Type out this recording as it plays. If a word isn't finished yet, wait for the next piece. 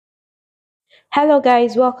Hello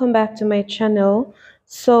guys, welcome back to my channel.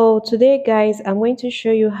 So today guys, I'm going to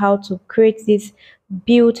show you how to create these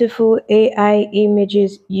beautiful AI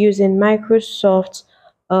images using Microsoft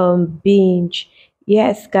Bing.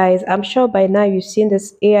 Yes guys, I'm sure by now you've seen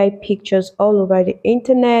this AI pictures all over the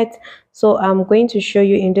internet. So I'm going to show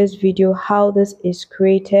you in this video how this is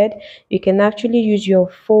created. You can actually use your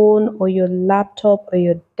phone or your laptop or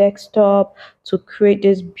your desktop to create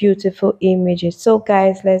these beautiful images. So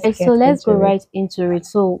guys, let's Okay, so get let's go into it. right into it.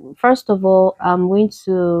 So first of all, I'll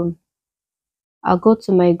go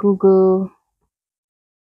to my Google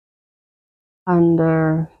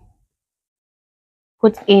and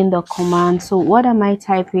put in the command. So what am I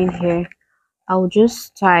typing here? I'll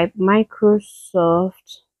just type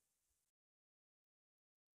Microsoft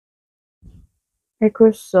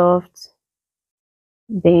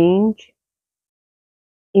Bing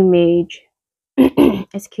image,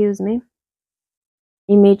 excuse me,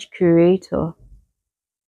 image creator.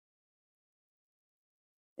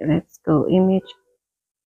 Let's go image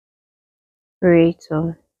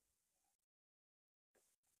creator.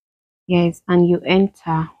 Yes, and you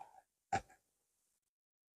enter.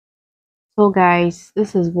 So guys,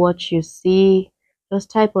 this is what you see. Just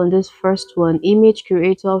type on this first one, image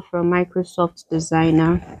creator from Microsoft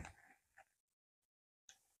Designer.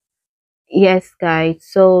 Yes guys,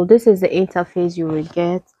 so this is the interface you will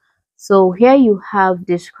get. So here you have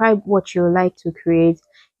describe what you like to create.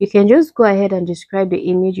 You can just go ahead and describe the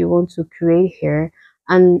image you want to create here.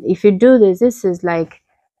 And if you do this, this is like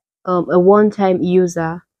a one-time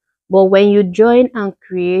user. But when you join and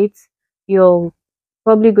create, you're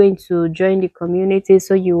probably going to join the community,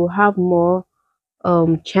 so you will have more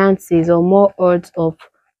chances or more odds of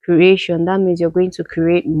creation. That means you're going to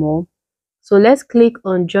create more. So let's click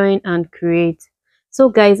on join and create. So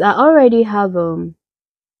guys, I already have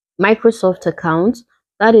Microsoft account.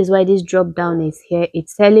 That is why this drop down is here.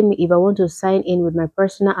 It's telling me if I want to sign in with my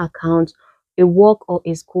personal account, a work or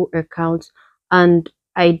a school account. And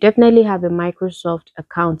I definitely have a Microsoft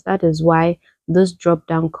account. That is why this drop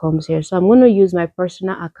down comes here. So I'm going to use my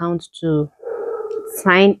personal account to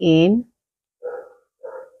sign in.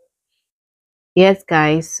 Yes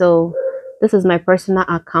guys, so this is my personal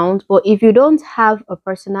account. But if you don't have a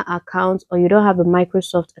personal account or you don't have a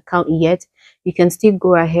Microsoft account yet, you can still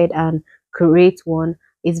go ahead and create one.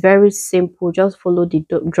 It's very simple. Just follow the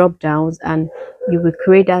drop downs and you will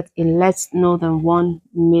create that in less no than 1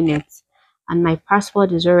 minute. And my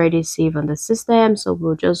password is already saved on the system, so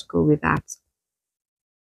we'll just go with that.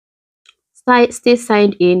 Stay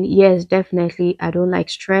signed in. Yes, definitely, I don't like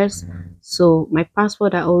stress, so my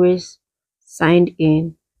password I always signed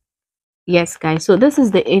in. Yes guys, so this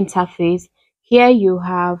is the interface. Here you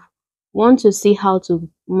have want to see how to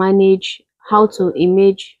manage, how to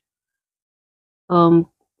image, um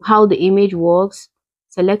how the image works.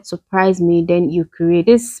 Select surprise me, then you create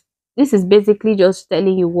this is basically just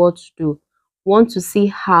telling you what to do. Want to see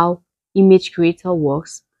how image creator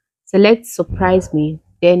works? Select surprise me,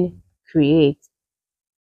 then create.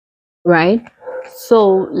 Right,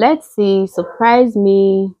 so let's see, surprise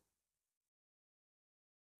me.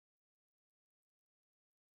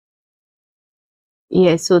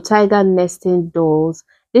 Yeah, so tiger nesting dolls.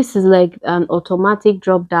 This is like an automatic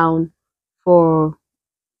drop down for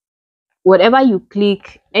whatever you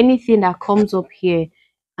click, anything that comes up here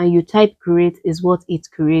and you type create is what it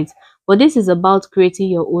creates. But this is about creating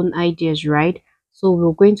your own ideas, right? So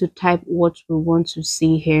we're going to type what we want to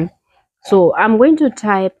see here. So I'm going to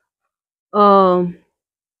type um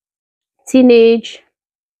teenage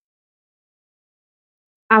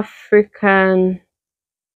African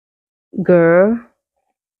girl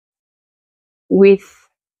with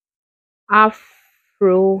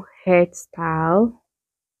afro hairstyle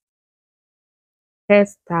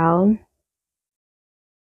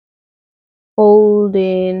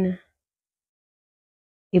holding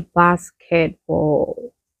a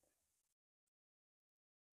basketball.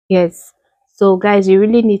 Yes. So guys, you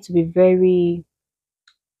really need to be very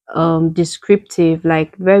descriptive,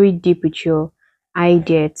 like very deep with your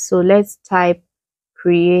idea. So let's type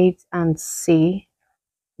create and see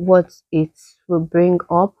what it will bring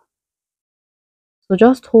up. So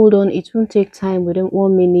just hold on, it won't take time, within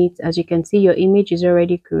 1 minute. As you can see, your image is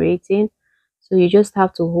already creating. So you just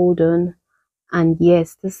have to hold on. And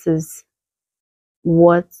yes, this is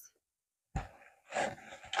what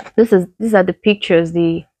these are the pictures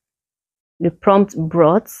the prompt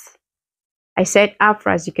brought. I said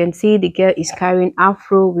afro. As you can see, the girl is carrying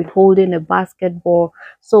afro with holding a basketball.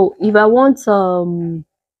 So if I want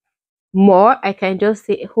more, I can just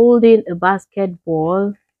say holding a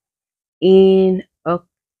basketball in a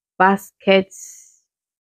basket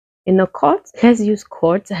in a court. Let's use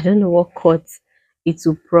court. I don't know what court it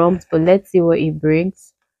will prompt, but let's see what it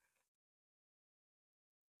brings.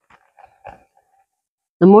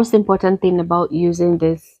 The most important thing about using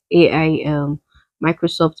this AI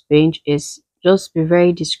Microsoft Bench is just be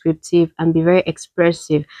very descriptive and be very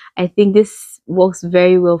expressive. I think this works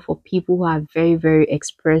very well for people who are very, very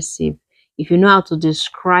expressive. If you know how to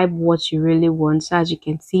describe what you really want, so as you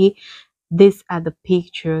can see, these are the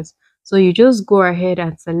pictures. So you just go ahead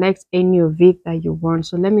and select any of it that you want.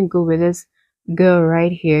 So let me go with this girl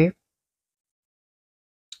right here.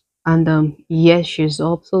 And yes, she's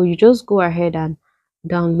up. So you just go ahead and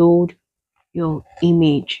download your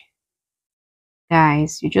image,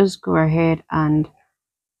 guys. You just go ahead and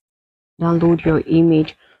download your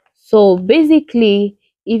image. So basically,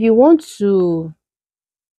 if you want to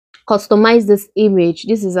customize this image,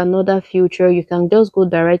 this is another feature. You can just go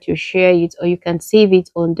direct, you share it, or you can save it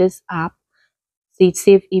on this app. Say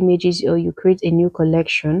save images, or you create a new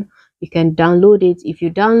collection. You can download it. If you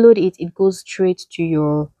download it, it goes straight to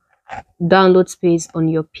your download space on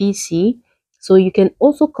your PC. So you can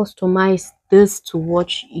also customize this to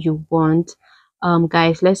what you want.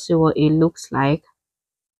 Guys, let's see what it looks like.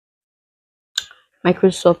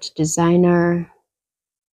 Microsoft Designer.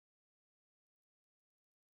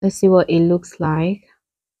 Let's see what it looks like.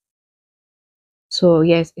 So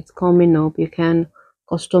yes, it's coming up. You can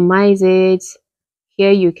customize it.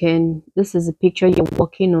 Here you can, this is a picture you're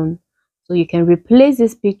working on. So you can replace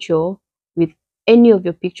this picture with any of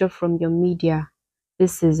your picture from your media.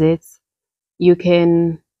 This is it. You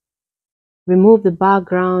can remove the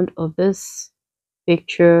background of this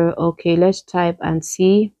picture. Okay, let's type and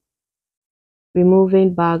see.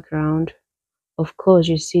 Removing background. Of course,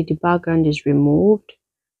 you see the background is removed.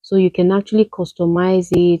 So you can actually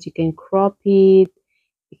customize it. You can crop it.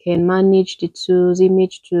 You can manage the tools,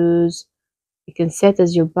 image tools. You can set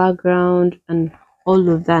as your background and all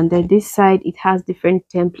of that. And then this side, it has different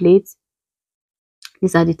templates.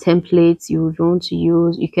 These are the templates you would want to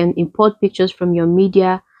use. You can import pictures from your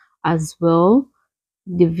media as well.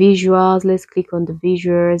 The visuals, let's click on the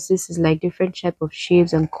visuals. This is like different type of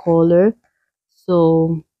shapes and color.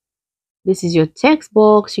 So this is your text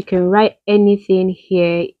box. You can write anything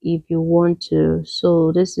here if you want to.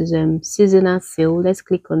 So this is seasonal sale. Let's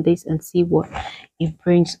click on this and see what it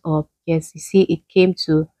brings up. Yes, you see it came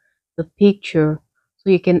to the picture. So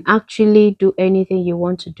you can actually do anything you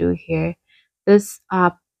want to do here. This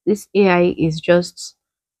app, this AI is just,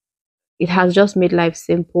 it has just made life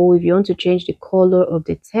simple. If you want to change the color of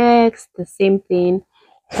the text, the same thing.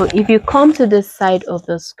 So if you come to the side of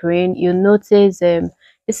the screen, you notice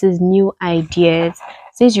this is new ideas.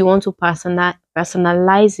 Since you want to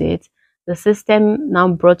personalize it, the system now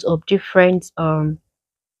brought up different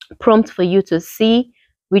prompts for you to see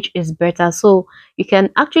which is better. So you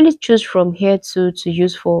can actually choose from here to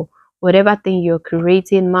use for whatever thing you're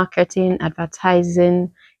creating, marketing,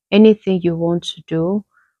 advertising, anything you want to do.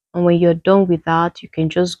 And when you're done with that, you can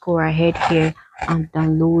just go ahead here and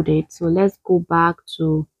download it. So let's go back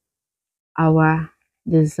to our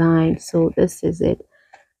design. So this is it.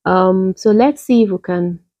 So let's see if we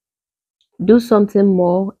can do something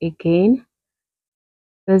more again.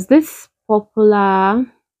 There's this popular,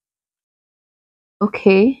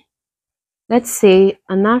 okay, let's say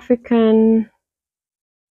an African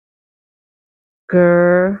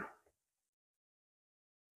girl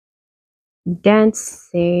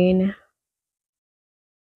dancing,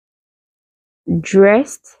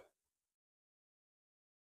 dressed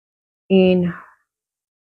in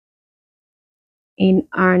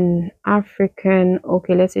an African,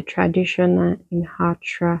 okay, let's say traditional, in her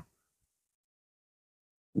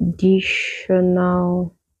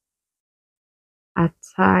traditional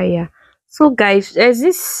attire. So guys, there's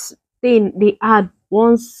this thing they add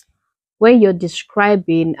once when you're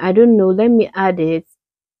describing, I don't know, let me add it.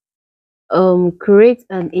 Create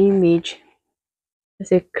an image. I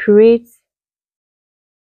say create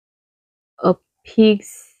a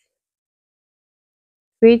pix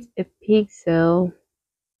create a pixel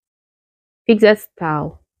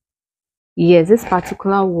style. Yes, this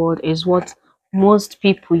particular word is what most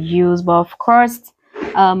people use, but of course,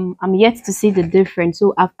 I'm yet to see the difference.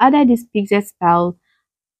 So I've added this pixel style.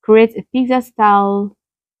 Create a pixel style,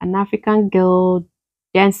 an African girl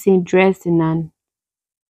dancing dressed in an,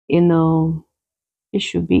 you know, it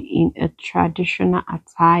should be in a traditional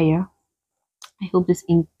attire. I hope this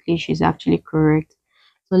English is actually correct.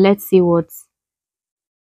 So let's see what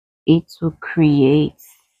it will create.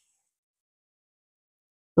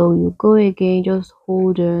 So you go again, just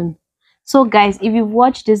hold on. So guys, if you've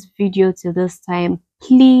watched this video till this time,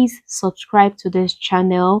 please subscribe to this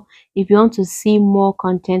channel. If you want to see more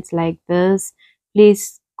content like this,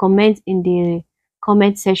 please comment in the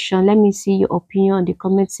comment section. Let me see your opinion on the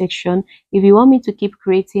comment section. If you want me to keep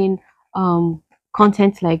creating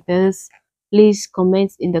content like this, please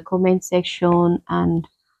comment in the comment section and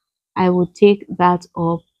I will take that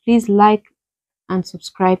up. Please like and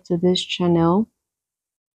subscribe to this channel.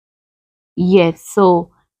 Yes,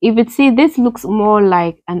 so if you see, this looks more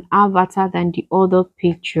like an avatar than the other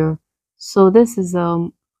picture. So this is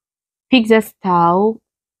pixel style,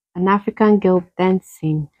 an African girl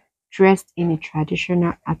dancing dressed in a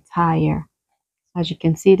traditional attire. As you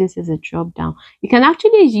can see, this is a drop down. You can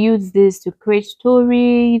actually use this to create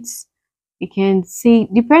stories. You can see,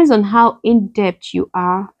 depends on how in-depth you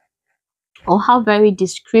are or how very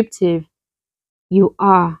descriptive you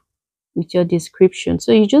are with your description.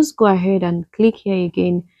 So you just go ahead and click here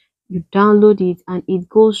again, you download it and it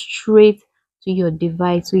goes straight to your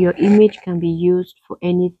device, so your image can be used for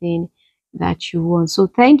anything that you want. So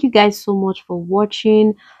thank you guys so much for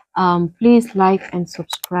watching. Please like and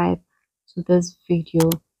subscribe to this video.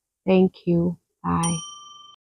 Thank you. Bye.